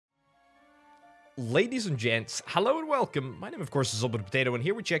Ladies and gents, hello and welcome. My name, of course, is Zolbert Potato, and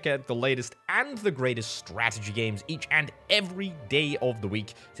here we check out the latest and the greatest strategy games each and every day of the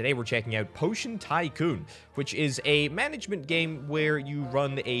week. Today, we're checking out Potion Tycoon, which is a management game where you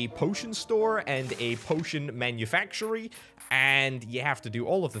run a potion store and a potion manufactory, and you have to do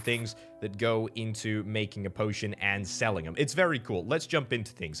all of the things that go into making a potion and selling them. It's very cool. Let's jump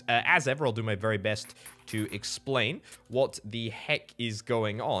into things. As ever, I'll do my very best to explain what the heck is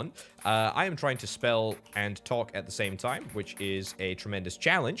going on. I am trying to spell and talk at the same time, which is a tremendous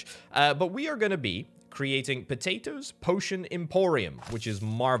challenge. But we are going to be creating Potatoes Potion Emporium, which is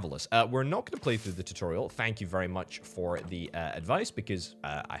marvelous. We're not going to play through the tutorial. Thank you very much for the advice, because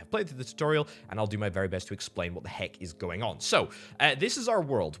I have played through the tutorial, and I'll do my very best to explain what the heck is going on. So, this is our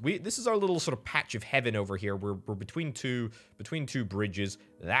world. This is our little sort of patch of heaven over here. We're between two bridges.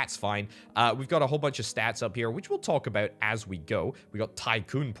 That's fine. We've got a whole bunch of stats up here, which we'll talk about as we go. We got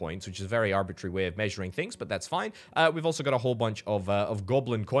Tycoon points, which is a very arbitrary way of measuring things, but that's fine. We've also got a whole bunch of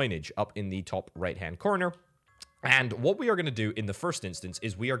goblin coinage up in the top right-hand corner. And what we are going to do in the first instance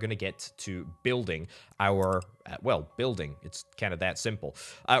is we are going to get to building our, building. It's kind of that simple.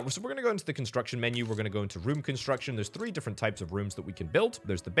 So we're going to go into the construction menu. We're going to go into room construction. There's 3 different types of rooms that we can build.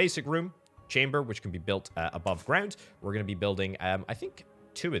 There's the basic room, chamber, which can be built above ground. We're going to be building, I think,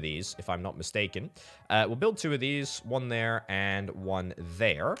 2 of these, if I'm not mistaken. We'll build 2 of these, 1 there and 1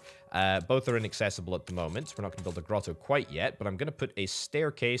 there. Both are inaccessible at the moment. We're not going to build a grotto quite yet, but I'm going to put a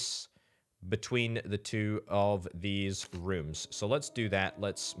staircase between the 2 of these rooms. So let's do that.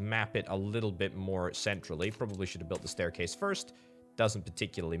 Let's map it a little bit more centrally. Probably should have built the staircase first. Doesn't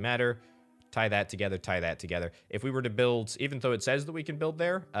particularly matter. Tie that together, tie that together. If we were to build, even though it says that we can build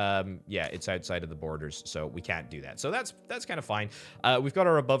there, yeah, it's outside of the borders, so we can't do that. So that's kind of fine. We've got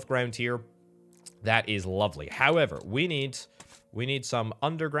our above ground here. That is lovely. However, we need some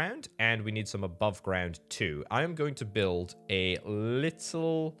underground, and we need some above ground too. I am going to build a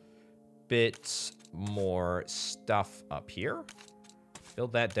little bit more stuff up here.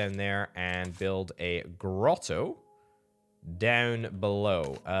 Build that down there, and build a grotto down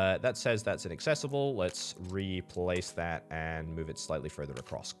below. That says that's inaccessible. Let's replace that and move it slightly further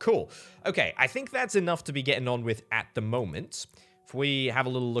across. Cool. Okay, I think that's enough to be getting on with at the moment. If we have a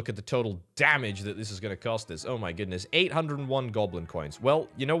little look at the total damage that this is going to cost us, oh my goodness, 801 goblin coins. Well,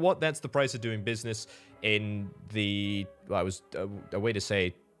 you know what? That's the price of doing business in the, well, I was a way to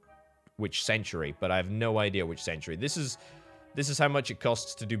say which century, but I have no idea which century. This is how much it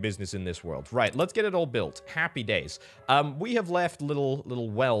costs to do business in this world. Right, let's get it all built. Happy days. We have left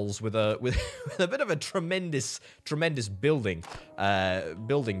little wells with a bit of a tremendous building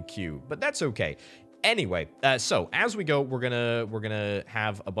queue, but that's okay. Anyway, so as we go, we're gonna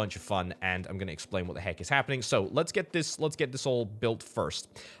have a bunch of fun, and I'm gonna explain what the heck is happening. So let's get this all built first.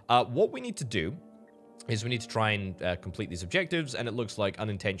 What we need to do is we need to try and complete these objectives, and it looks like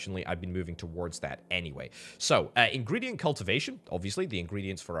unintentionally I've been moving towards that anyway. So, ingredient cultivation, obviously, the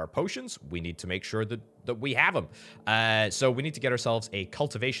ingredients for our potions, we need to make sure that we have them. So we need to get ourselves a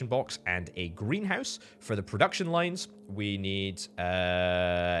cultivation box and a greenhouse. For the production lines, we need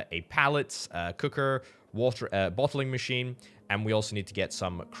a pallet, cooker, water, bottling machine, and we also need to get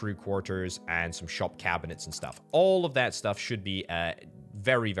some crew quarters and some shop cabinets and stuff. All of that stuff should be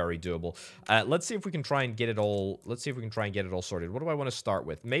very, very doable. Let's see if we can try and get it all. Let's see if we can try and get it all sorted. What do I want to start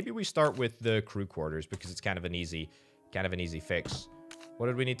with? Maybe we start with the crew quarters, because it's kind of an easy fix. What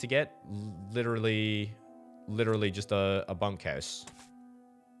did we need to get? Literally just a bunkhouse.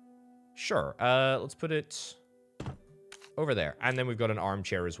 Sure. Let's put it over there. And then we've got an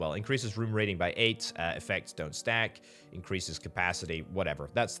armchair as well. Increases room rating by 8. Effects don't stack. Increases capacity. Whatever.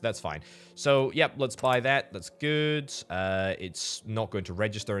 That's fine. So, yep, let's buy that. That's good. It's not going to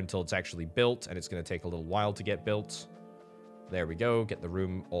register until it's actually built, and it's going to take a little while to get built. There we go. Get the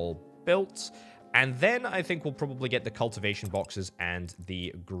room all built. And then I think we'll probably get the cultivation boxes and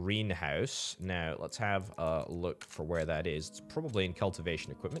the greenhouse. Now, let's have a look for where that is. It's probably in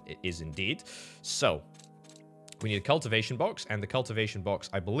cultivation equipment. It is indeed. So, we need a cultivation box, and the cultivation box,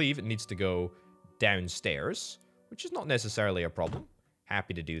 I believe, it needs to go downstairs, which is not necessarily a problem.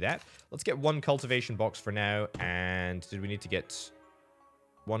 Happy to do that. Let's get 1 cultivation box for now, and did we need to get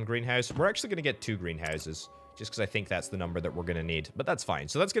 1 greenhouse? We're actually going to get 2 greenhouses, just because I think that's the number that we're going to need, but that's fine.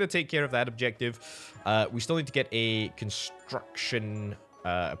 So that's going to take care of that objective. We still need to get a construction,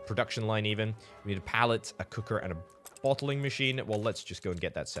 production line even. We need a pallet, a cooker, and a bottling machine. Well, let's just go and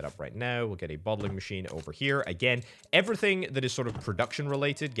get that set up right now. We'll get a bottling machine over here. Again, everything that is sort of production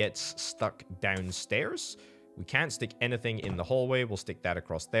related gets stuck downstairs. We can't stick anything in the hallway. We'll stick that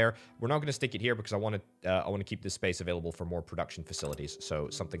across there. We're not going to stick it here because I want to keep this space available for more production facilities. So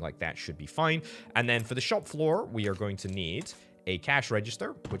something like that should be fine. And then for the shop floor, we are going to need a cash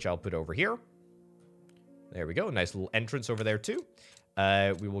register, which I'll put over here. There we go. Nice little entrance over there too.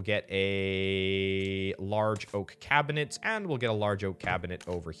 We will get a large oak cabinet, and we'll get a large oak cabinet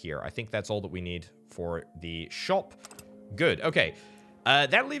over here. I think that's all that we need for the shop. Good. Okay.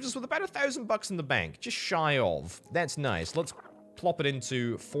 That leaves us with about $1,000 in the bank. Just shy of. That's nice. Let's plop it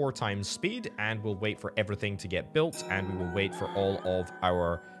into 4 times speed, and we'll wait for everything to get built, and we will wait for all of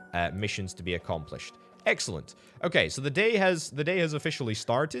our missions to be accomplished. Excellent. Okay, so the day has officially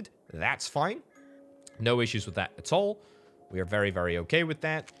started. That's fine. No issues with that at all. We are very, very okay with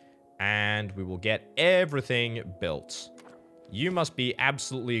that. And we will get everything built. You must be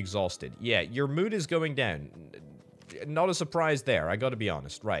absolutely exhausted. Yeah, your mood is going down. Not a surprise there, I gotta be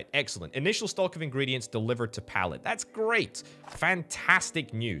honest. Right, excellent. Initial stock of ingredients delivered to pallet. That's great.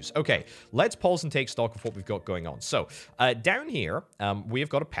 Fantastic news. Okay, let's pause and take stock of what we've got going on. So, down here, we have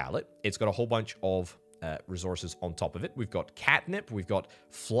got a pallet. It's got a whole bunch of resources on top of it. We've got catnip. We've got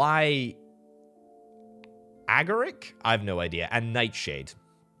fly... agaric? I have no idea. And nightshade.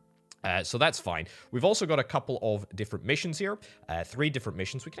 So that's fine. We've also got a couple of different missions here. 3 different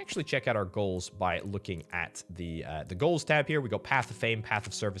missions. We can actually check out our goals by looking at the goals tab here. We've got Path of Fame, Path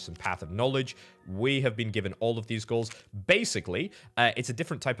of Service, and Path of Knowledge. We have been given all of these goals. Basically, it's a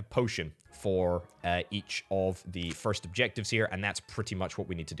different type of potion for each of the first objectives here, and that's pretty much what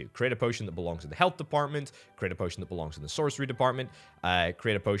we need to do. Create a potion that belongs in the health department, create a potion that belongs in the sorcery department,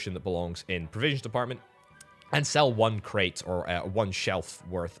 create a potion that belongs in provisions department, and sell 1 crate or 1 shelf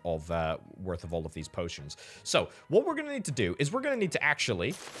worth of all of these potions. So what we're gonna need to do is we're gonna need to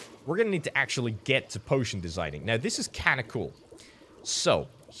actually get to potion designing. Now this is kind of cool. So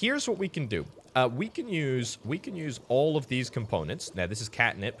here's what we can do. We can use all of these components. Now this is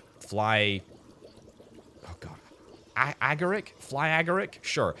catnip, fly. Oh god. Agaric? Fly agaric?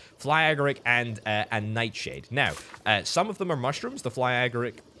 Sure. Fly agaric and nightshade. Now, some of them are mushrooms. The fly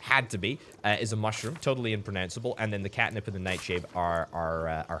agaric had to be, is a mushroom, totally impronounceable, and then the catnip and the nightshade are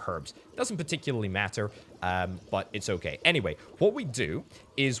herbs. Doesn't particularly matter, but it's okay. Anyway, what we do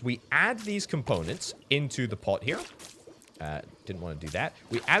is we add these components into the pot here. Didn't want to do that.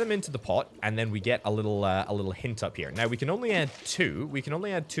 We add them into the pot, and then we get a little hint up here. Now, we can only add 2. We can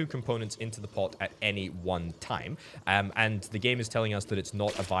only add 2 components into the pot at any one time, and the game is telling us that it's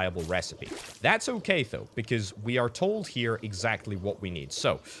not a viable recipe. That's okay, though, because we are told here exactly what we need.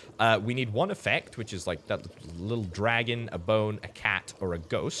 So, we need 1 effect, which is like that little dragon, a bone, a cat, or a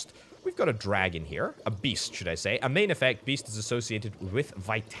ghost. We've got a dragon here, a beast, should I say. A main effect, beast is associated with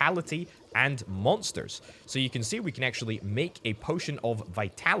vitality and monsters. So you can see we can actually make a potion of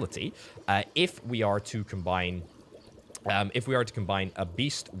vitality if we are to combine a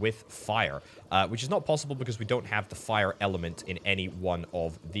beast with fire, which is not possible because we don't have the fire element in any one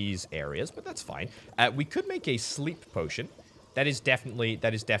of these areas, but that's fine. We could make a sleep potion. That is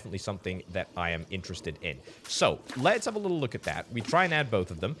definitely something that I am interested in. So let's have a little look at that. We try and add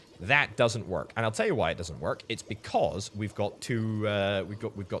both of them. That doesn't work, and I'll tell you why it doesn't work. It's because we've got two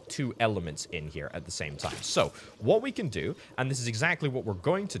elements in here at the same time. So what we can do, and this is exactly what we're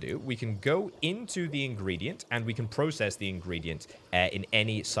going to do, we can go into the ingredient and we can process the ingredient in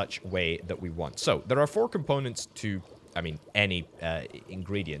any such way that we want. So there are 4 components to any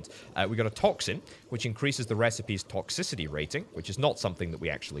ingredient. We got a toxin, which increases the recipe's toxicity rating, which is not something that we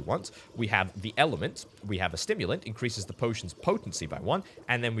actually want. We have the element. We have a stimulant, increases the potion's potency by 1,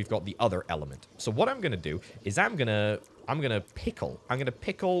 and then we've got the other element. So what I'm going to do is I'm going to pickle.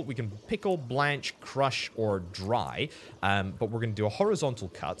 We can pickle, blanch, crush, or dry, but we're going to do a horizontal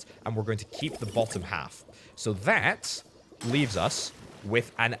cut, and we're going to keep the bottom half. So that leaves us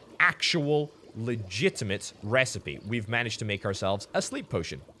with an actual legitimate recipe. We've managed to make ourselves a sleep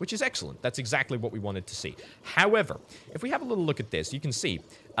potion, which is excellent. That's exactly what we wanted to see. However, if we have a little look at this, you can see,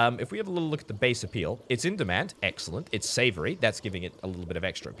 if we have a little look at the base appeal, it's in demand, excellent. It's savory, that's giving it a little bit of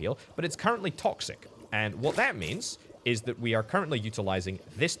extra appeal, but it's currently toxic. And what that means is that we are currently utilizing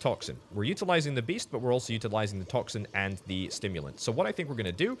this toxin. We're utilizing the beast, but we're also utilizing the toxin and the stimulant. So what I think we're going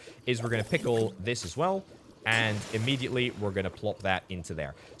to do is we're going to pickle this as well, and immediately we're going to plop that into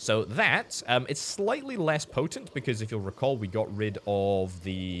there. So that, it's slightly less potent because if you'll recall, we got rid of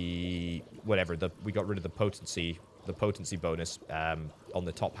the, we got rid of the potency bonus on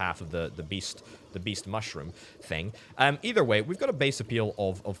the top half of the beast mushroom thing. Either way, we've got a base appeal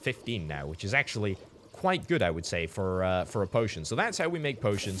of 15 now, which is actually quite good, I would say, for a potion. So that's how we make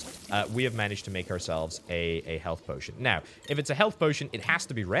potions. We have managed to make ourselves a health potion. Now, if it's a health potion, it has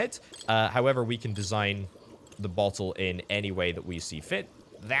to be red. However, we can design the bottle in any way that we see fit.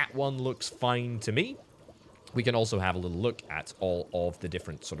 That one looks fine to me. We can also have a little look at all of the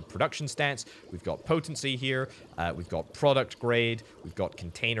different sort of production stats. We've got potency here. We've got product grade. We've got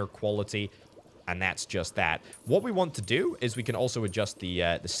container quality. And that's just that. What we want to do is we can also adjust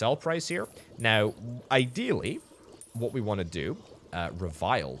the sell price here. Now, ideally, what we want to do,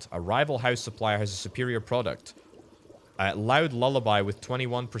 reviled. A rival house supplier has a superior product. Loud lullaby with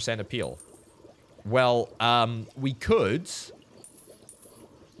 21% appeal. Well, we could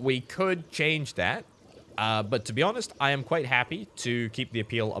change that. But to be honest, I am quite happy to keep the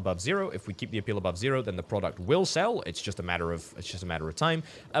appeal above 0. If we keep the appeal above 0, then the product will sell. It's just a matter of time.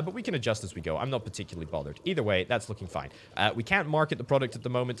 But we can adjust as we go. I'm not particularly bothered. Either way, that's looking fine. We can't market the product at the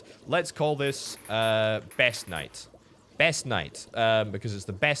moment. Let's call this best night. Best night, because it's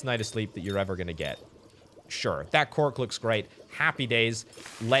the best night of sleep that you're ever going to get. Sure, that cork looks great. Happy days.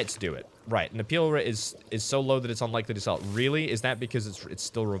 Let's do it. Right, an appeal rate is so low that it's unlikely to sell. Really? Is that because it's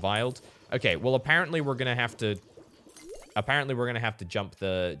still reviled? Okay, well apparently we're gonna have to jump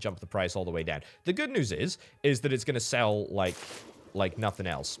the price all the way down. The good news is that it's gonna sell like nothing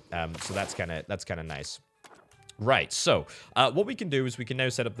else. So that's kind of nice. Right, so what we can do is we can now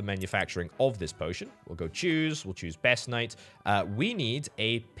set up the manufacturing of this potion. We'll choose best night. We need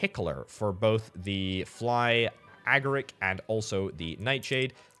a pickler for both the fly agaric and also the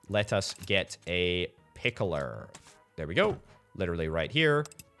nightshade. Let us get a pickler. There we go. Literally right here.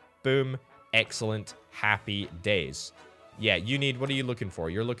 Boom. Excellent. Happy days. Yeah, you need... What are you looking for?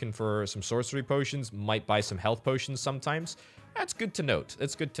 You're looking for some sorcery potions. Might buy some health potions sometimes. That's good to note.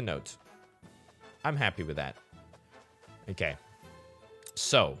 That's good to note. I'm happy with that. Okay.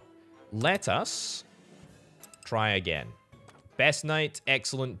 So, let us try again. Best night.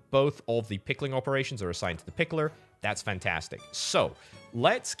 Excellent. Both of the pickling operations are assigned to the pickler. That's fantastic. So,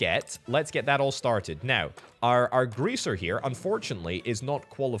 let's get that all started. Now, our greaser here, unfortunately, is not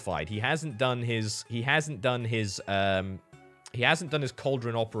qualified. He hasn't done his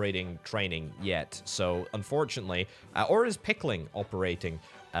cauldron operating training yet. So, unfortunately, or his pickling operating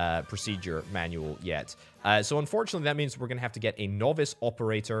procedure manual yet. So, unfortunately, that means we're going to have to get a novice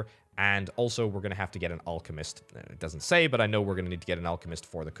operator, and also we're going to have to get an alchemist. It doesn't say, but I know we're going to need to get an alchemist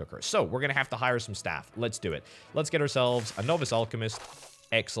for the cooker. So, we're going to have to hire some staff. Let's do it. Let's get ourselves a novice alchemist.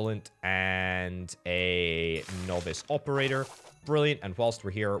 Excellent. And a novice operator. Brilliant. And whilst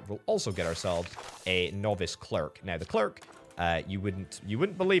we're here, we'll also get ourselves a novice clerk. Now, the clerk, you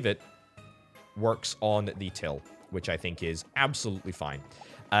wouldn't believe it, works on the till, which I think is absolutely fine.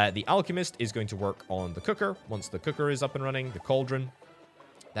 The alchemist is going to work on the cooker. Once the cooker is up and running, the cauldron,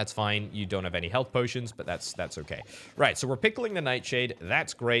 that's fine. You don't have any health potions, but that's okay. Right, so we're pickling the nightshade.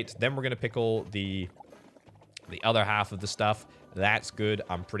 That's great. Then we're going to pickle the other half of the stuff. That's good.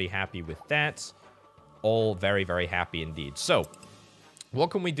 I'm pretty happy with that. All very, very happy indeed. So, what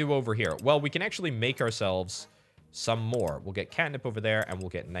can we do over here? Well, we can actually make ourselves some more. We'll get catnip over there, and we'll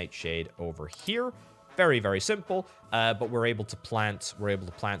get nightshade over here. Very, very simple, but we're able to plant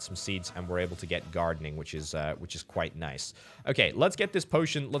some seeds, and we're able to get gardening, which is quite nice. Okay, let's get this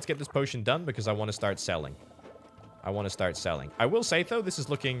potion done, because I want to start selling. I will say though, this is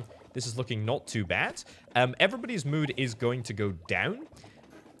looking not too bad. Everybody's mood is going to go down.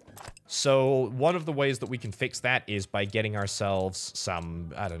 So one of the ways that we can fix that is by getting ourselves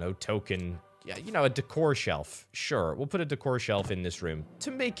some, I don't know, token, yeah, you know, a decor shelf. Sure, we'll put a decor shelf in this room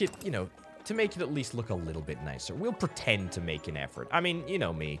to make it, you know, to make it at least look a little bit nicer. We'll pretend to make an effort. I mean, you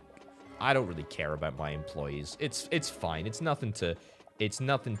know me. I don't really care about my employees. It's fine. It's nothing to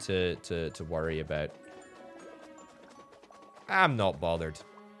worry about. I'm not bothered.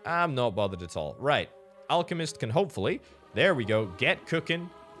 I'm not bothered at all. Right. Alchemist can hopefully, there we go, get cooking.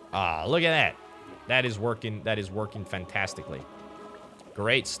 Ah, look at that. That is working fantastically.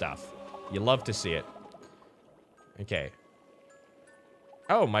 Great stuff. You love to see it. Okay.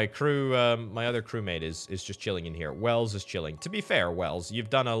 Oh, my crew, my other crewmate is just chilling in here. Wells is chilling. To be fair, Wells, you've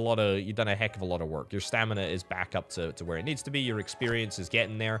done a heck of a lot of work. Your stamina is back up to where it needs to be. Your experience is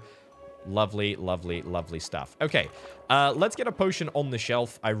getting there. Lovely, lovely, lovely stuff. Okay, let's get a potion on the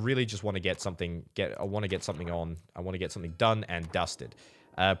shelf. I really just want to get something. I want to get something done and dusted.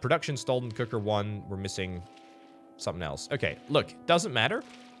 Production stalled in cooker 1. We're missing something else. Okay, look, doesn't matter.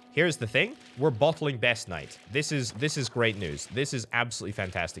 Here's the thing. We're bottling Best Night. This is great news. This is absolutely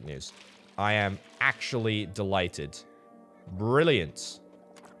fantastic news. I am actually delighted. Brilliant.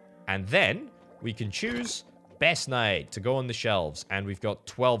 And then we can choose Best Night to go on the shelves. And we've got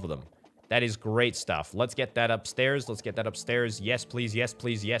 12 of them. That is great stuff. Let's get that upstairs. Let's get that upstairs. Yes, please. Yes,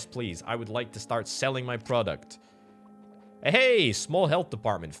 please. Yes, please. I would like to start selling my product. Hey, small health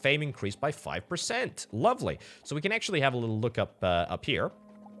department. Fame increased by 5%. Lovely. So we can actually have a little look up here.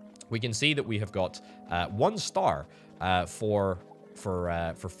 We can see that we have got 1 star for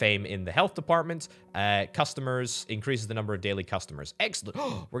fame in the health department. Customers increases the number of daily customers. Excellent.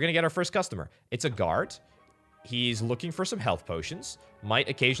 We're gonna get our first customer. It's a guard. He's looking for some health potions. Might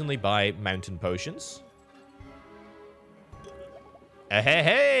occasionally buy mountain potions.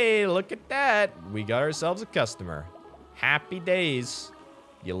 Hey, look at that. We got ourselves a customer. Happy days.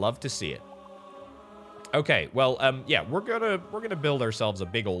 You love to see it. Okay, well, yeah, we're gonna build ourselves a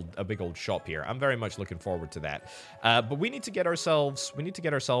big old shop here. I'm very much looking forward to that. But we need to get ourselves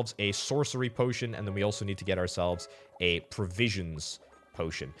a sorcery potion, and then we also need to get ourselves a provisions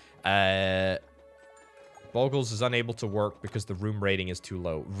potion. Boggles is unable to work because the room rating is too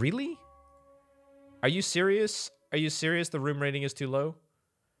low. Really? Are you serious? Are you serious? The room rating is too low?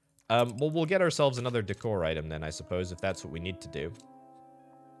 Well, we'll get ourselves another decor item then, I suppose, if that's what we need to do.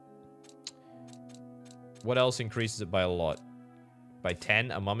 What else increases it by a lot? By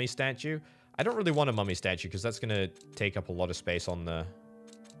 10? A mummy statue? I don't really want a mummy statue because that's going to take up a lot of space on the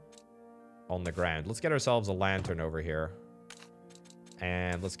ground. Let's get ourselves a lantern over here.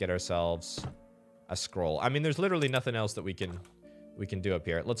 And let's get ourselves a scroll. I mean, there's literally nothing else that we can do up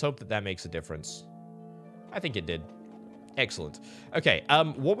here. Let's hope that that makes a difference. I think it did. Excellent. Okay,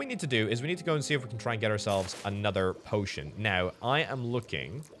 what we need to do is we need to go and see if we can try and get ourselves another potion. Now, I am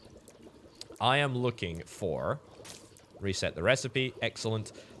looking for... Reset the recipe.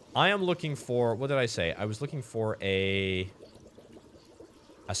 Excellent. I am looking for... What did I say? I was looking for a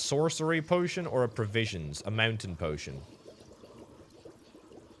sorcery potion or a provisions. A mountain potion.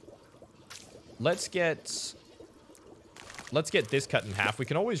 Let's get this cut in half. We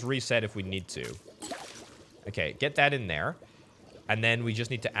can always reset if we need to. Okay, get that in there. And then we just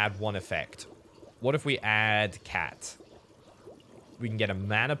need to add 1 effect. What if we add cat? We can get a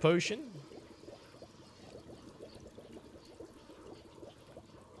mana potion.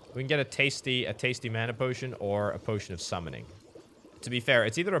 We can get a tasty mana potion or a potion of summoning. To be fair,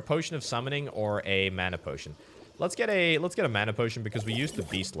 it's either a potion of summoning or a mana potion. Let's get a mana potion because we used the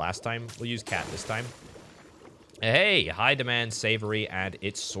beast last time. We'll use cat this time. Hey, high demand, savory, and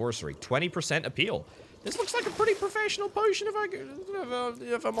it's sorcery. 20% appeal. This looks like a pretty professional potion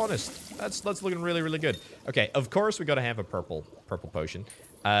if I'm honest. That's looking really, really good. Okay, of course we gotta have a purple potion.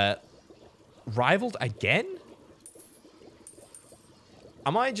 Rivaled again?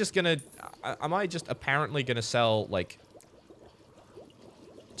 Am I just apparently gonna sell, like,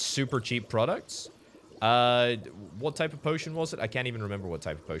 super cheap products? What type of potion was it? I can't even remember what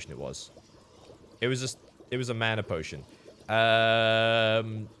type of potion it was. It was a mana potion. I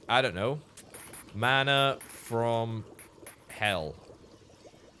don't know. Mana from hell.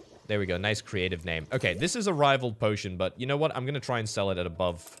 There we go. Nice creative name. Okay, this is a rivaled potion, but you know what? I'm gonna try and sell it at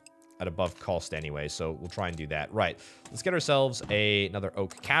above cost anyway, so we'll try and do that. Right. Let's get ourselves another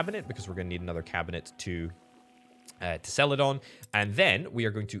oak cabinet because we're gonna need another cabinet to sell it on, and then we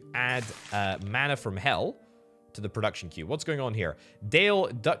are going to add mana from hell to the production queue. What's going on here? Dale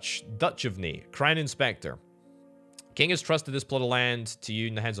Dutchovny, Crown Inspector. King has trusted this plot of land to you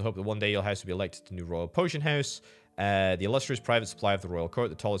in the hands of hope that one day your house will be elected to new royal potion house. The illustrious private supply of the royal court,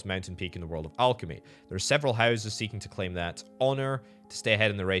 the tallest mountain peak in the world of alchemy. There are several houses seeking to claim that honor. To stay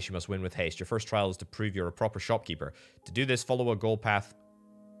ahead in the race, you must win with haste. Your first trial is to prove you're a proper shopkeeper. To do this, follow a goal path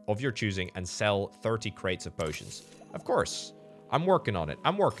of your choosing and sell 30 crates of potions. Of course. I'm working on it.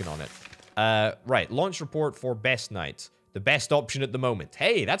 Right. Launch report for Best Knight. The best option at the moment.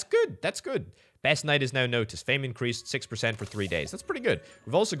 Hey, that's good. That's good. Best Knight is now noticed. Fame increased 6% for 3 days. That's pretty good.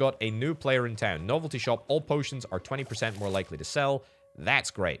 We've also got a new player in town. Novelty shop. All potions are 20% more likely to sell. That's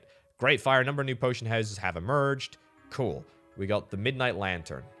great. Great fire. Number of new potion houses have emerged. Cool. We got the Midnight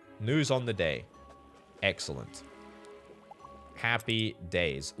Lantern. News on the day. Excellent. Happy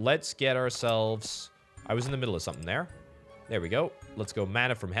days. Let's get ourselves... I was in the middle of something there. There we go. Let's go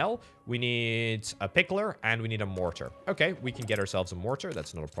mana from hell. We need a pickler and we need a mortar. Okay, we can get ourselves a mortar.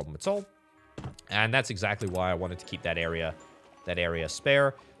 That's not a problem at all. And that's exactly why I wanted to keep that area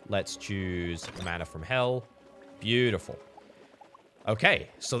spare. Let's choose mana from hell. Beautiful. Okay,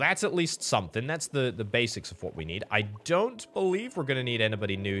 so that's at least something. That's the basics of what we need. I don't believe we're going to need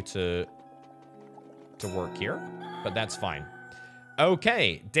anybody new to work here, but that's fine.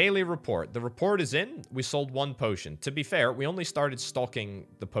 Okay, daily report. The report is in. We sold 1 potion. To be fair, we only started stocking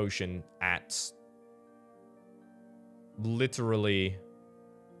the potion at literally...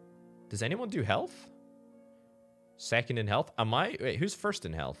 Does anyone do health? Second in health? Am I? Wait, who's first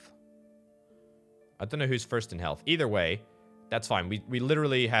in health? I don't know who's first in health. Either way, That's fine. We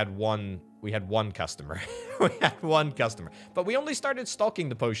literally had one... We had one customer. We had one customer. But we only started stocking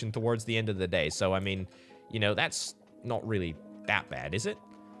the potion towards the end of the day. So, I mean, you know, that's not really that bad, is it?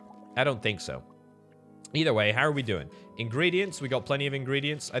 I don't think so. Either way, how are we doing? Ingredients. We got plenty of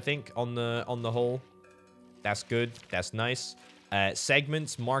ingredients, I think, on the whole. That's good. That's nice.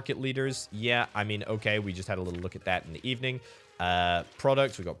 Segments, market leaders. Yeah, I mean, okay. We just had a little look at that in the evening.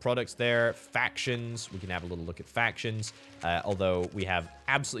 Products, we got products there. Factions, we can have a little look at factions. Although we have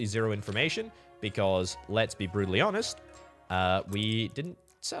absolutely zero information because, let's be brutally honest, we didn't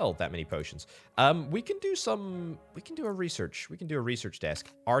sell that many potions. We can do a research. We can do a research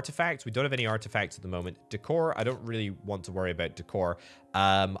desk. Artifacts, we don't have any artifacts at the moment. Decor, I don't really want to worry about decor.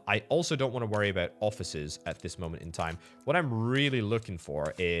 I also don't want to worry about offices at this moment in time. What I'm really looking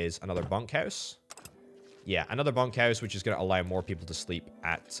for is another bunkhouse. Yeah, another bunkhouse, which is going to allow more people to sleep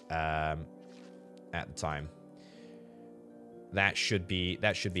at the time. That should be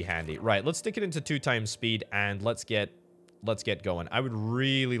handy. Right, let's stick it into 2 times speed and let's get going. I'd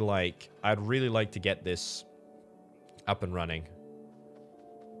really like to get this up and running.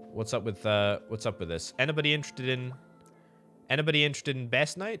 What's up with this? Anybody interested in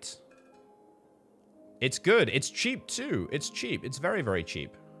Best Night? It's good. It's cheap too. It's cheap. It's very, very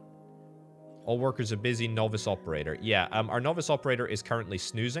cheap. All workers are busy. Novice operator. Yeah, our novice operator is currently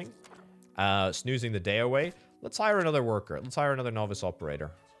snoozing. Snoozing the day away. Let's hire another worker. Let's hire another novice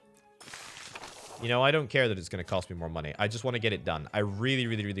operator. You know, I don't care that it's going to cost me more money. I just want to get it done. I really,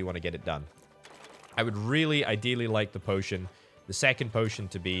 really, really want to get it done. I would really, ideally like the second potion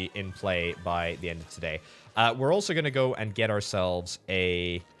to be in play by the end of today. We're also going to go and get ourselves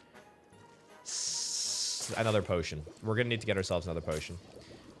another potion. We're going to need to get ourselves another potion.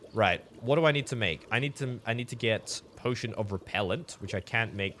 Right, what do I need to make? I need to get potion of repellent, which I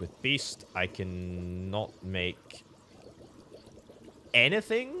can't make with beast. I can not make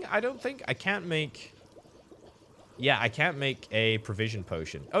anything, I don't think. I can't make... Yeah, I can't make a provision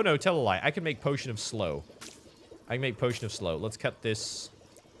potion. Oh no, tell a lie. I can make potion of slow. I can make potion of slow. Let's cut this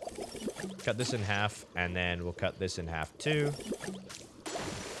in half, and then we'll cut this in half too.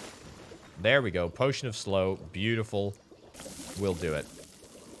 There we go. Potion of slow. Beautiful. We'll do it.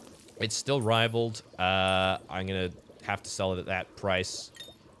 It's still rivaled. I'm going to have to sell it at that price.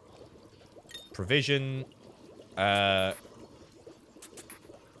 Provision.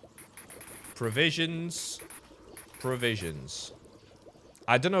 Provisions.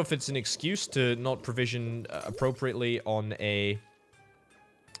 I don't know if it's an excuse to not provision appropriately on an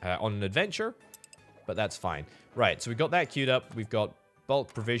adventure, but that's fine. Right, so we've got that queued up. We've got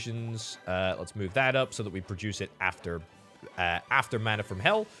bulk provisions. Let's move that up so that we produce it after Mana from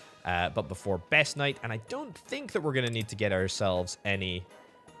Hell. But before Best Night, and I don't think that we're going to need to get ourselves any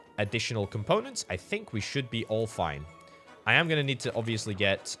additional components. I think we should be all fine. I am going to need to obviously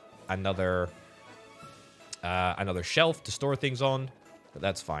get another shelf to store things on, but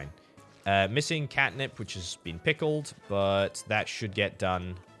that's fine. Missing catnip, which has been pickled, but that should get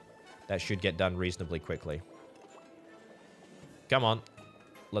done. That should get done reasonably quickly. Come on,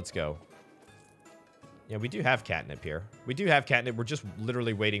 let's go. Yeah, we do have catnip here. We do have catnip. We're just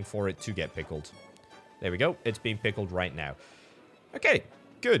literally waiting for it to get pickled. There we go. It's being pickled right now. Okay.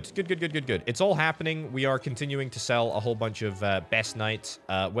 Good. It's all happening. We are continuing to sell a whole bunch of Best Night.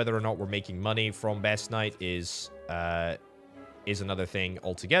 Whether or not we're making money from Best Night is another thing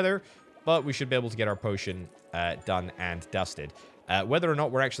altogether. But we should be able to get our potion done and dusted. Whether or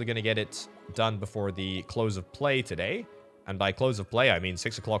not we're actually going to get it done before the close of play today. And by close of play, I mean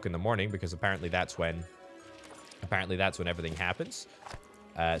 6 o'clock in the morning, because apparently that's when everything happens.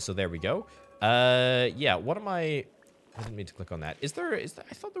 So there we go. Yeah, what am I didn't mean to click on that. Is there, I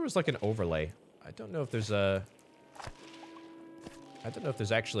thought there was like an overlay. I don't know if there's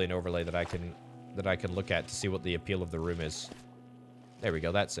actually an overlay that I can look at to see what the appeal of the room is. There we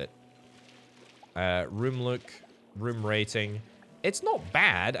go, that's it. Room look, room rating. It's not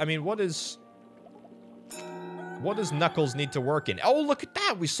bad. I mean, what does Knuckles need to work in? Oh, look at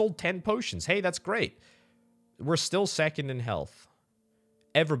that. We sold 10 potions. Hey, that's great. We're still second in health.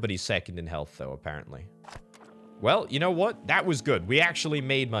 Everybody's second in health, though, apparently. Well, you know what? That was good. We actually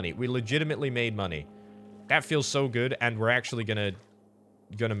made money. We legitimately made money. That feels so good, and we're actually gonna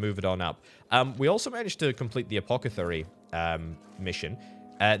move it on up. We also managed to complete the apothecary mission.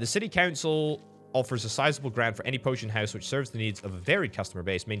 The city council offers a sizable grant for any potion house which serves the needs of a varied customer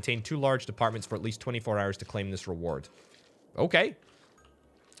base. Maintain 2 large departments for at least 24 hours to claim this reward. Okay.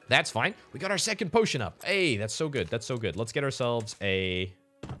 That's fine. We got our second potion up. Hey, that's so good. That's so good. Let's get ourselves a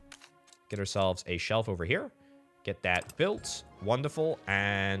shelf over here. Get that built. Wonderful.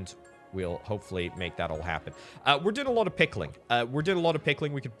 And we'll hopefully make that all happen. We're doing a lot of pickling.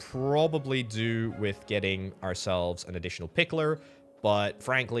 We could probably do with getting ourselves an additional pickler, but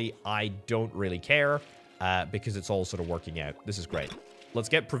frankly, I don't really care because it's all sort of working out. This is great. Let's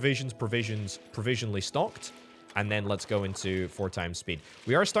get provisionally stocked, and then let's go into 4 times speed.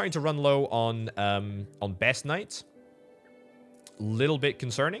 We are starting to run low on best night. Little bit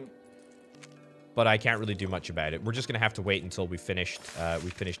concerning, but I can't really do much about it. We're just gonna have to wait until we finished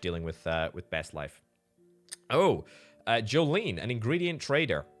dealing with best life. Oh, Jolene, an ingredient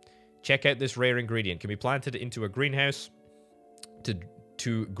trader. Check out this rare ingredient. Can be planted into a greenhouse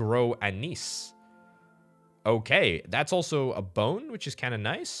to grow anise. Okay, that's also a bone, which is kind of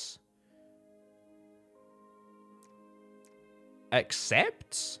nice.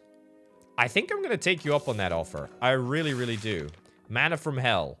 Except, I think I'm going to take you up on that offer. I really, really do. Mana from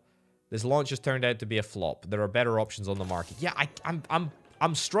Hell. This launch has turned out to be a flop. There are better options on the market. Yeah,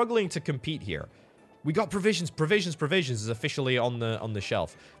 I'm struggling to compete here. We got provisions. Provisions is officially on the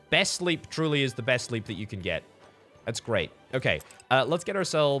shelf. Best sleep truly is the best sleep that you can get. That's great. Okay, let's get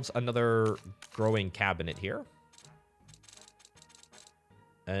ourselves another growing cabinet here.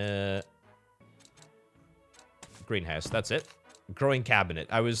 Greenhouse, that's it. Growing cabinet.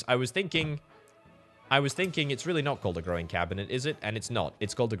 I was thinking it's really not called a growing cabinet, is it? And it's not.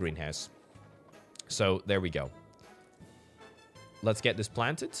 It's called a greenhouse. So, there we go. Let's get this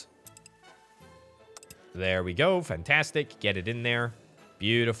planted. There we go. Fantastic. Get it in there.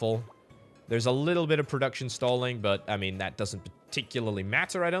 Beautiful. There's a little bit of production stalling, but, I mean, that doesn't particularly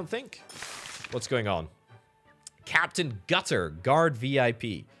matter, I don't think. What's going on? Captain Gutter, Guard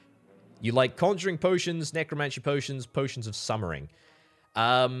VIP. You like conjuring potions, necromancy potions, potions of summering.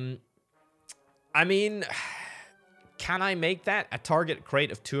 I mean, can I make that? A target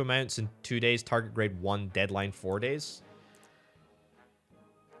crate of 2 amounts in 2 days, target grade 1, deadline 4 days.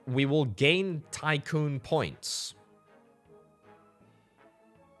 We will gain Tycoon points.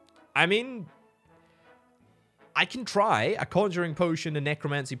 I mean, I can try a conjuring potion, a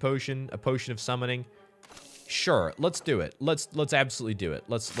necromancy potion, a potion of summoning. Sure, let's do it. Let's absolutely do it.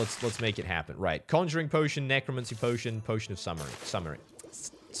 Let's make it happen. Right. Conjuring potion, necromancy potion, potion of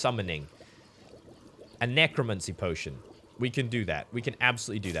summoning. A necromancy potion. We can do that. We can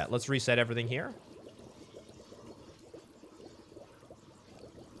absolutely do that. Let's reset everything here.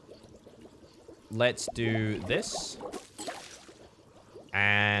 Let's do this.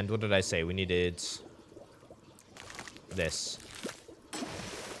 And what did I say? We needed this.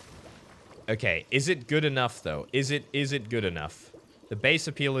 Okay, is it good enough, though? Is it good enough? The base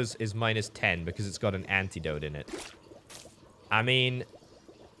appeal is -10 because it's got an antidote in it. I mean,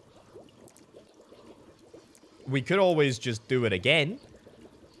 we could always just do it again.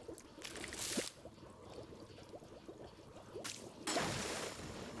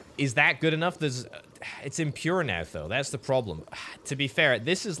 Is that good enough? It's impure now, though. That's the problem. To be fair,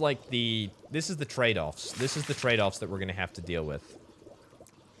 this is like this is the trade-offs. This is the trade-offs that we're going to have to deal with.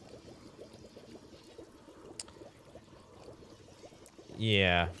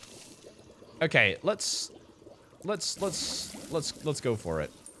 Yeah. Okay, let's go for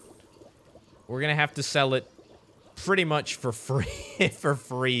it. We're going to have to sell it pretty much for free for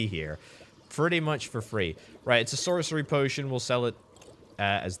free here. Pretty much for free. Right, it's a sorcery potion. We'll sell it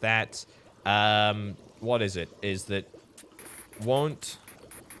as that. What is it? Is that won't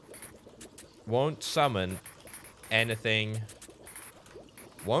summon anything.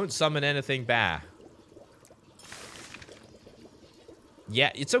 Won't summon anything bad.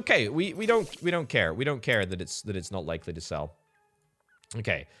 Yeah, it's okay. We don't care. We don't care that it's not likely to sell.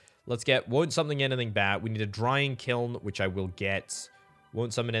 Okay. Let's get won't summon anything bad. We need a drying kiln, which I will get.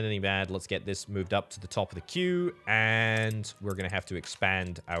 Won't summon anything bad. Let's get this moved up to the top of the queue. And we're going to have to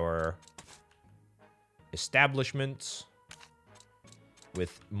expand our establishment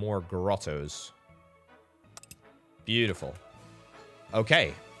with more grottos. Beautiful.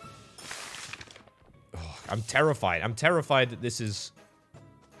 Okay. Oh, I'm terrified. I'm terrified that this is...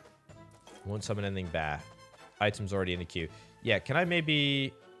 Won't summon anything bad. Items already in the queue. Yeah, can I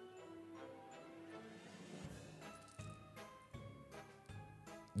maybe...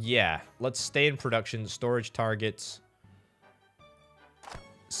 Yeah, let's stay in production. Storage targets.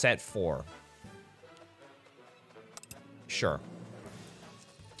 Set 4. Sure.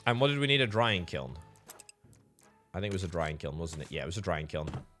 And what did we need? A drying kiln. I think it was a drying kiln, wasn't it? Yeah, it was a drying kiln.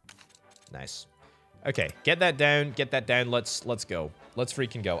 Nice. Okay, get that down. Get that down. Let's go. Let's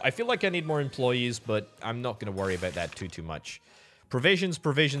freaking go. I feel like I need more employees, but I'm not going to worry about that too much.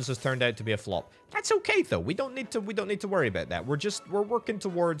 Provisions has turned out to be a flop. That's okay though. We don't need to worry about that. We're working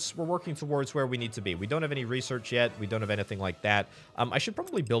towards where we need to be. We don't have any research yet. We don't have anything like that. I should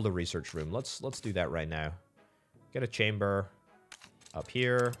probably build a research room. Let's do that right now. Get a chamber up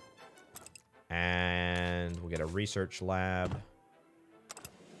here. And we'll get a research lab.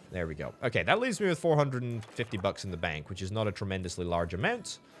 There we go. Okay, that leaves me with 450 bucks in the bank, which is not a tremendously large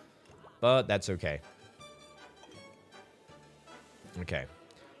amount, but that's okay. Okay.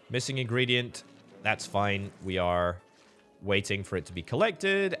 Missing ingredient. That's fine. We are waiting for it to be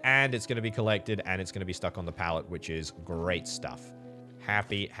collected, and it's going to be collected, and it's going to be stuck on the pallet, which is great stuff.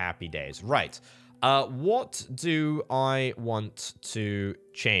 Happy, happy days. Right. What do I want to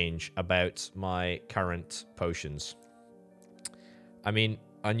change about my current potions? I mean,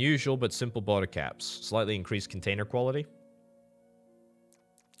 unusual but simple bottle caps. Slightly increased container quality.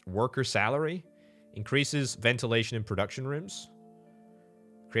 Worker salary. Increases ventilation in production rooms.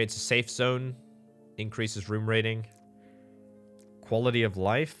 Creates a safe zone. Increases room rating. Quality of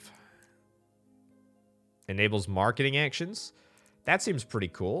life. Enables marketing actions. That seems pretty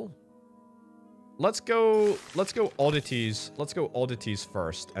cool. Let's go oddities. Let's go oddities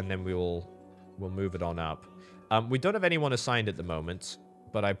first, and then we'll move it on up. We don't have anyone assigned at the moment,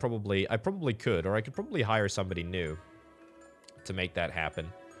 but I probably could, or I could probably hire somebody new to make that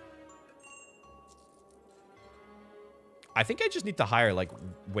happen. I think I just need to hire, like,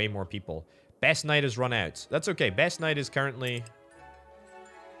 way more people. Best Night has run out. That's okay. Best Night is currently...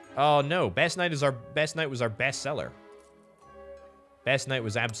 Oh, no. Best Night was our best seller. Best Night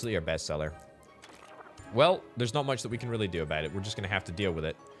was absolutely our best seller. Well, there's not much that we can really do about it. We're just going to have to deal with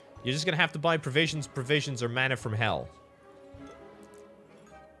it. You're just going to have to buy provisions, or mana from hell.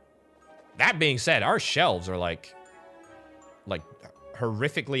 That being said, our shelves are, like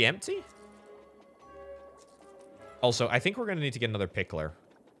horrifically empty. Also, I think we're going to need to get another pickler.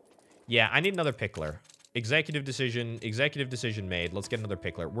 Yeah, I need another pickler. Executive decision made. Let's get another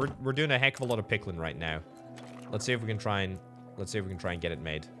pickler. We're doing a heck of a lot of pickling right now. Let's see if we can try and get it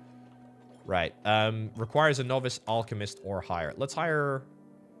made. Right. Requires a novice alchemist or higher. Let's hire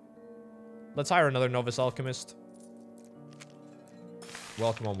another novice alchemist.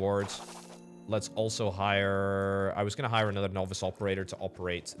 Welcome on board. Let's also hire... I was going to hire another novice operator to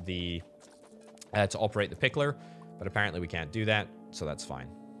operate the pickler, but apparently we can't do that, so that's fine.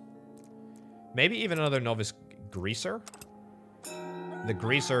 Maybe even another novice greaser? The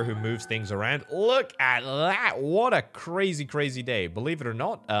greaser who moves things around. Look at that! What a crazy, crazy day. Believe it or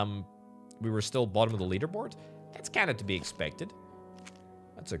not, we were still bottom of the leaderboard. That's kind of to be expected.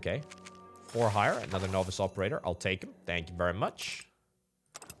 That's okay. For hire, another novice operator. I'll take him. Thank you very much.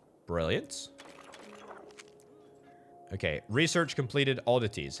 Brilliant. Okay, research completed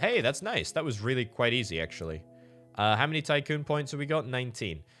oddities. Hey, that's nice. That was really quite easy, actually. How many Tycoon points have we got?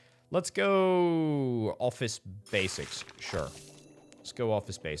 19. Let's go office basics. Sure. Let's go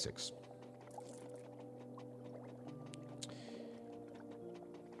office basics.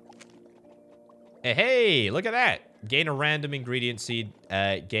 Hey, look at that. Gain a random ingredient seed,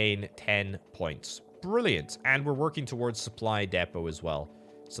 gain 10 points. Brilliant. And we're working towards supply depot as well.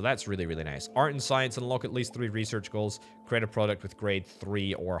 So that's really, really nice. Art and science, unlock at least 3 research goals. Create a product with grade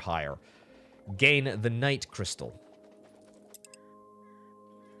 3 or higher. Gain the night crystal.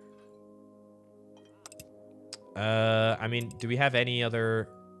 I mean, do we have any other...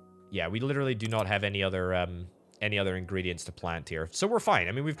 Yeah, we literally do not have any other ingredients to plant here. So we're fine.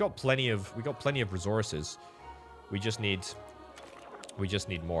 I mean, we've got plenty of resources. We just need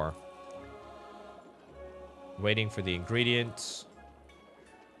more. Waiting for the ingredients.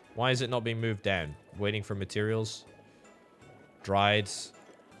 Why is it not being moved down? Waiting for materials. Dried.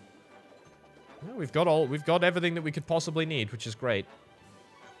 Well, we've got everything that we could possibly need, which is great.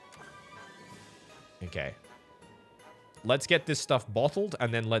 Okay. Let's get this stuff bottled,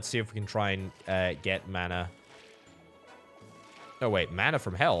 and then let's see if we can try and get mana. Oh, wait. Mana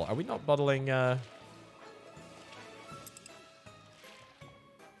from hell. Are we not bottling... Are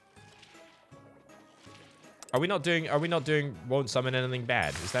we not doing won't summon anything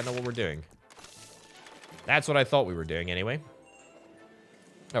bad? Is that not what we're doing? That's what I thought we were doing anyway.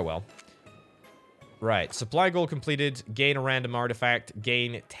 Oh, well. Right. Supply goal completed. Gain a random artifact.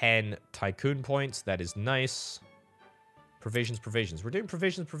 Gain 10 Tycoon points. That is nice. Provisions. We're doing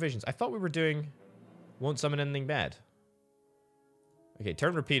provisions. I thought we were doing won't summon anything bad. Okay,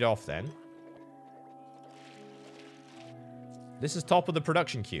 turn repeat off then. This is top of the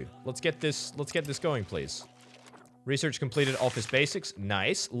production queue. Let's get this going, please. Research completed office basics.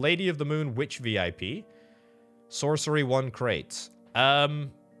 Nice. Lady of the Moon Witch VIP. Sorcery 1 crate.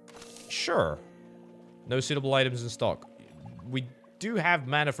 Sure. No suitable items in stock. do have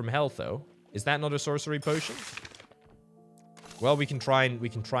mana from hell, though. Is that not a sorcery potion? Well, we can try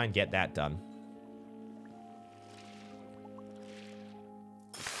and get that done.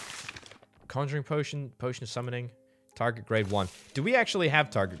 Conjuring potion, potion of summoning, target grade 1. Do we actually have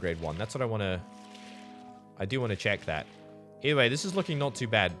target grade 1? That's what I want to... I do want to check that. Either way, this is looking not too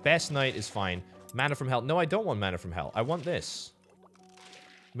bad. Best Knight is fine. Mana from hell. No, I don't want mana from hell. I want this.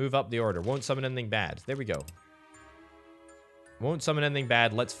 Move up the order. Won't summon anything bad. There we go. Won't summon anything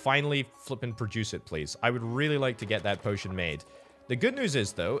bad. Let's finally flip and produce it, please. I would really like to get that potion made. The good news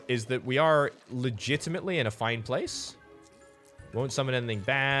is, though, is that we are legitimately in a fine place. Won't summon anything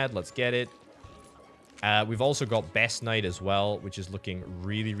bad. Let's get it. We've also got Best Knight as well, which is looking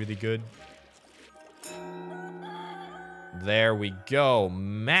really, really good. There we go.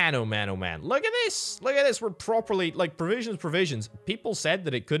 Man, oh man, oh man. Look at this. Look at this. We're properly, like, provisions. People said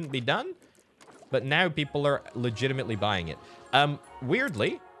that it couldn't be done, but now people are legitimately buying it.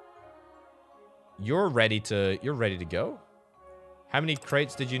 Weirdly, you're ready to go. How many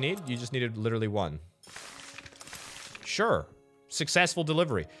crates did you need? You just needed literally 1. Sure. Successful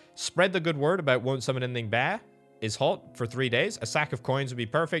delivery. Spread the good word about won't summon anything bad is hot for 3 days. A sack of coins would be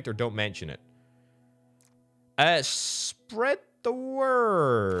perfect, or don't mention it. Spread the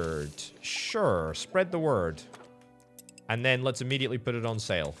word. Sure, spread the word. And then let's immediately put it on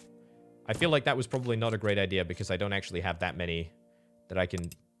sale. I feel like that was probably not a great idea because I don't actually have that many that I can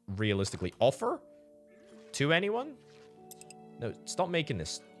realistically offer to anyone. No, stop making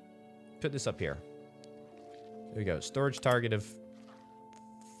this. Put this up here. There we go. Storage target of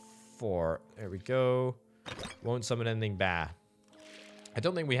 4. There we go. Won't summon anything bad. I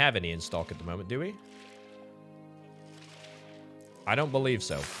don't think we have any in stock at the moment, do we? I don't believe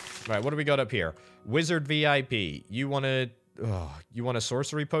so. Right, what do we got up here? Wizard VIP. You want a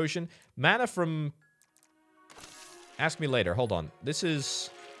sorcery potion? Mana from... Ask me later. Hold on. This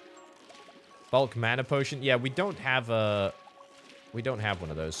is... Bulk mana potion. Yeah, we don't have a... We don't have one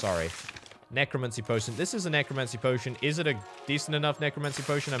of those. Sorry. Necromancy potion. This is a necromancy potion. Is it a decent enough necromancy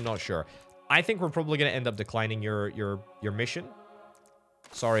potion? I'm not sure. I think we're probably going to end up declining your mission.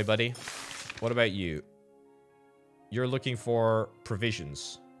 Sorry, buddy. What about you? You're looking for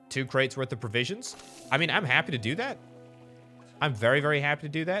provisions. 2 crates worth of provisions? I mean, I'm happy to do that. I'm very, very happy to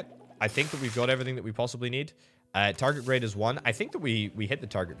do that. I think that we've got everything that we possibly need. Target grade is 1. I think that we hit the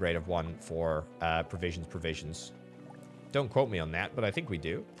target grade of 1 for provisions. Don't quote me on that, but I think we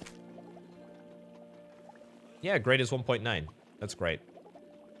do. Yeah, grade is 1.9. That's great.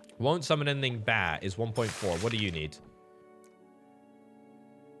 Won't summon anything bad is 1.4. What do you need?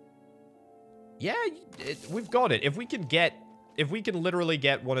 Yeah, we've got it. If we can literally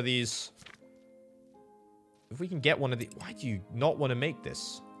get one of these... If we can get one of the... Why do you not want to make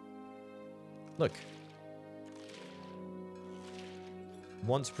this? Look.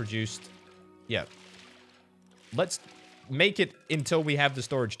 Once produced... Yeah. Let's make it until we have the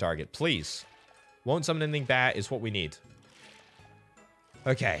storage target, please. Won't summon anything bad is what we need.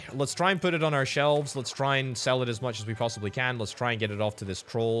 Okay, let's try and put it on our shelves. Let's try and sell it as much as we possibly can. Let's try and get it off to this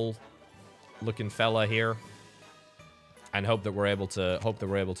troll-looking fella here, and hope that we're able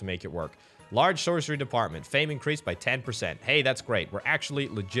to make it work. Large sorcery department, fame increased by 10%. Hey, that's great. We're actually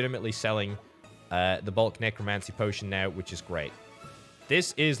legitimately selling the bulk necromancy potion now, which is great.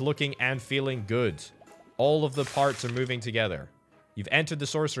 This is looking and feeling good. All of the parts are moving together. You've entered the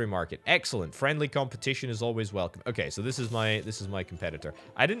sorcery market. Excellent. Friendly competition is always welcome. Okay, so this is my competitor.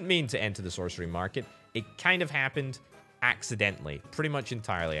 I didn't mean to enter the sorcery market. It kind of happened accidentally. Pretty much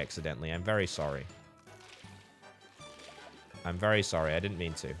entirely accidentally. I'm very sorry. I'm very sorry. I didn't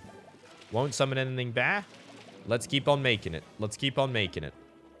mean to. Won't summon anything bad? Let's keep on making it. Let's keep on making it.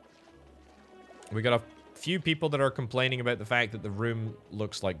 We got a few people that are complaining about the fact that the room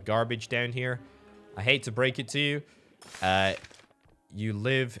looks like garbage down here. I hate to break it to you. You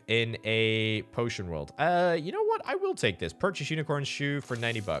live in a potion world. You know what? I will take this. Purchase unicorn shoe for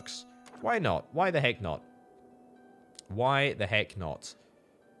 90 bucks. Why not? Why the heck not? Why the heck not?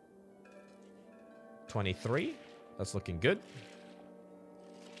 23. That's looking good.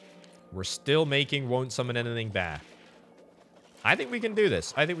 We're still making won't summon anything bad. I think we can do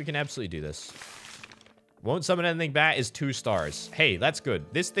this. I think we can absolutely do this. Won't summon anything bad is 2 stars. Hey, that's good.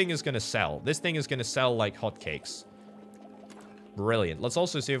 This thing is going to sell. This thing is going to sell like hotcakes. Brilliant. Let's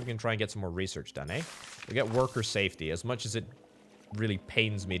also see if we can try and get some more research done, eh? We get worker safety. As much as it really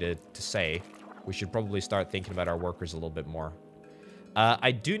pains me to say, we should probably start thinking about our workers a little bit more.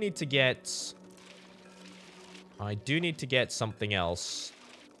 I do need to get something else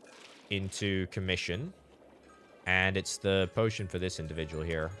into commission. And it's the potion for this individual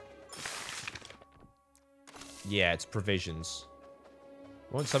here. Yeah, it's provisions.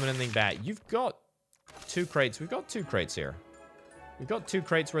 Won't summon anything bad. You've got 2 crates. We've got 2 crates here. We've got 2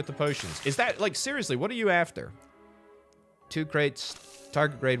 crates worth of potions. Is that, like, seriously, what are you after? 2 crates,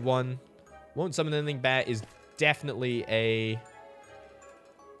 target grade 1. Won't summon anything bad is definitely a...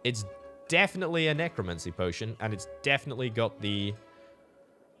 It's definitely a necromancy potion, and it's definitely got the...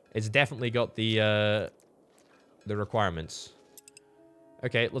 It's definitely got the requirements.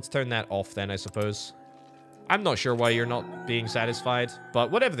 Okay, let's turn that off then, I suppose. I'm not sure why you're not being satisfied,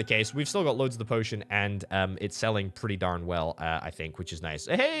 but whatever the case, we've still got loads of the potion, and it's selling pretty darn well, I think, which is nice.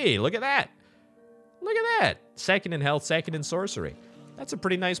 Hey, look at that! Look at that! 2nd in health, 2nd in sorcery. That's a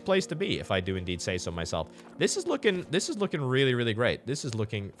pretty nice place to be, if I do indeed say so myself. This is looking really, really great. This is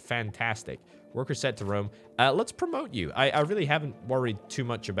looking fantastic. Worker set to roam. Let's promote you. I really haven't worried too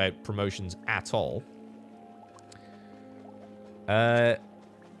much about promotions at all.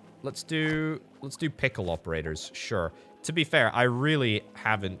 Let's do pickle operators, sure. To be fair, I really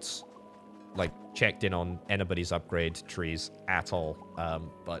haven't, like, checked in on anybody's upgrade trees at all,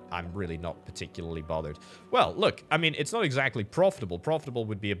 but I'm really not particularly bothered. Well, look, I mean, it's not exactly profitable. Profitable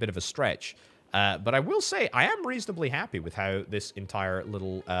would be a bit of a stretch, but I will say I am reasonably happy with how this entire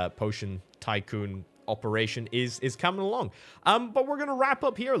little potion tycoon operation is coming along. But we're gonna wrap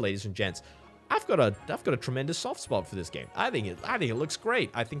up here, ladies and gents. I've got a tremendous soft spot for this game. I think it looks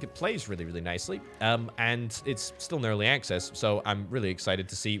great. I think it plays really, really nicely. And it's still in early access, so I'm really excited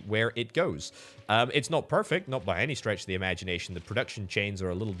to see where it goes. It's not perfect, not by any stretch of the imagination. The production chains are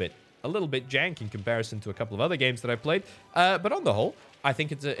a little bit jank in comparison to a couple of other games that I played. But on the whole, I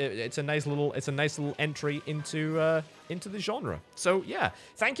think it's a nice little entry into the genre. So yeah,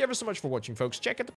 thank you ever so much for watching, folks. Check out the